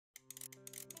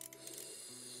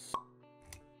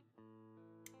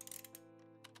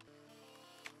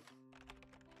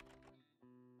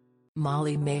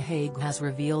Molly-Mae has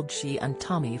revealed she and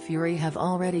Tommy Fury have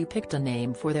already picked a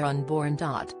name for their unborn.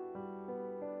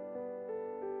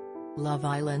 Love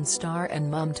Island star and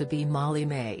mum-to-be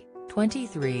Molly-Mae,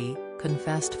 23,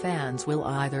 confessed fans will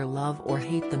either love or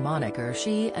hate the moniker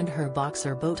she and her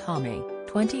boxer beau Tommy,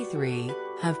 23,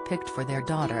 have picked for their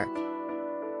daughter.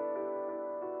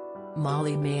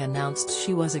 Molly-Mae announced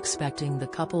she was expecting the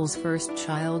couple's first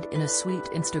child in a sweet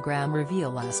Instagram reveal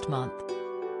last month.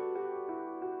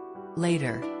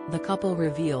 Later, the couple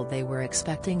revealed they were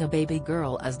expecting a baby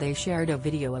girl as they shared a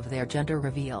video of their gender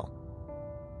reveal.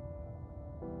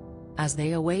 As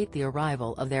they await the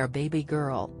arrival of their baby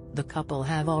girl, the couple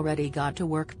have already got to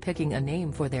work picking a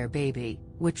name for their baby,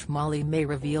 which Molly-Mae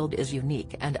revealed is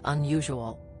unique and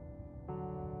unusual.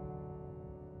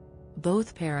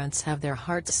 Both parents have their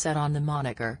hearts set on the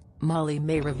moniker,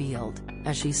 Molly-Mae revealed,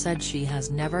 as she said she has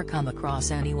never come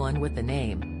across anyone with the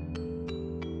name.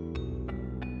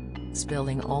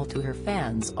 Spilling all to her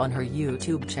fans on her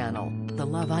YouTube channel, the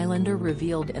Love Islander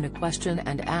revealed in a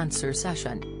question-and-answer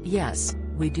session, "Yes,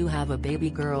 we do have a baby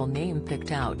girl name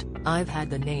picked out. I've had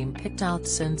the name picked out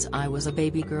since I was a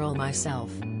baby girl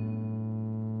myself."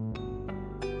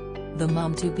 The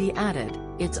mum-to-be added,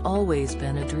 "It's always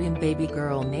been a dream baby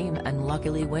girl name, and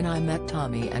luckily when I met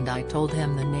Tommy and I told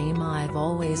him the name I've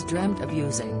always dreamt of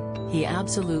using, he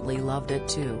absolutely loved it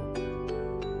too.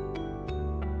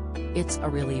 It's a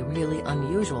really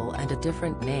unusual and a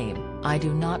different name. I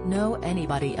do not know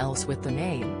anybody else with the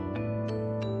name."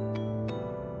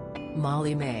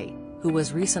 Molly-Mae, who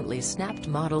was recently snapped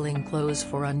modeling clothes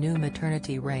for a new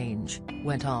maternity range,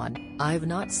 went on, "I've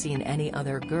not seen any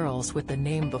other girls with the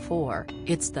name before.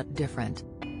 It's that different.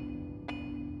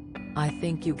 I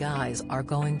think you guys are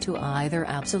going to either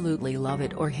absolutely love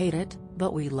it or hate it,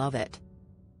 but we love it.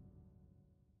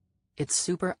 It's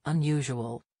super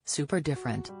unusual, super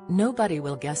different. Nobody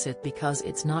will guess it because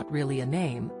it's not really a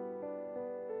name.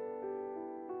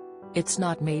 It's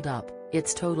not made up,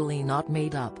 it's totally not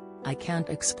made up. I can't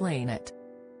explain it.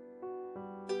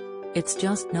 It's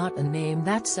just not a name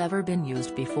that's ever been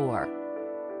used before.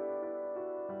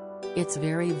 It's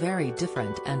very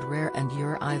different and rare, and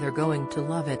you're either going to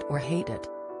love it or hate it."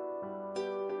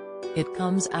 It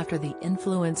comes after the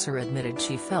influencer admitted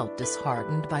she felt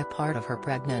disheartened by part of her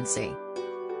pregnancy.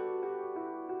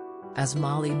 As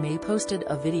Molly-Mae posted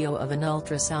a video of an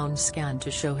ultrasound scan to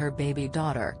show her baby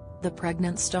daughter, the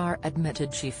pregnant star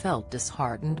admitted she felt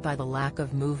disheartened by the lack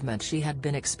of movement she had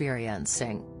been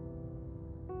experiencing.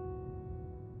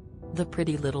 The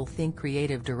Pretty Little Thing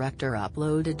creative director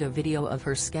uploaded a video of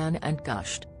her scan and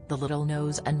gushed, "The little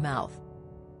nose and mouth."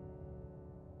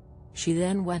 She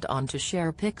then went on to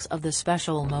share pics of the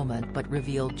special moment but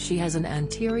revealed she has an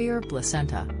anterior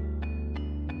placenta.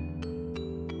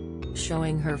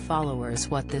 Showing her followers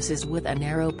what this is with an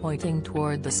arrow pointing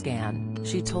toward the scan,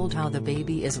 she told how the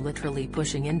baby is literally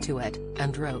pushing into it,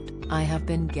 and wrote, "I have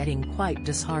been getting quite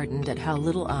disheartened at how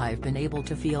little I've been able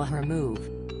to feel her move.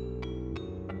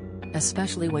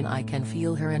 Especially when I can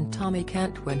feel her and Tommy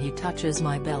can't when he touches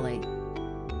my belly.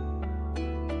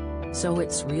 So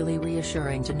it's really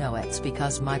reassuring to know it's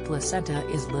because my placenta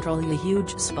is literally a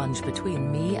huge sponge between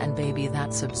me and baby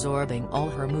that's absorbing all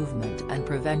her movement and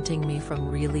preventing me from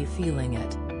really feeling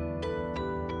it."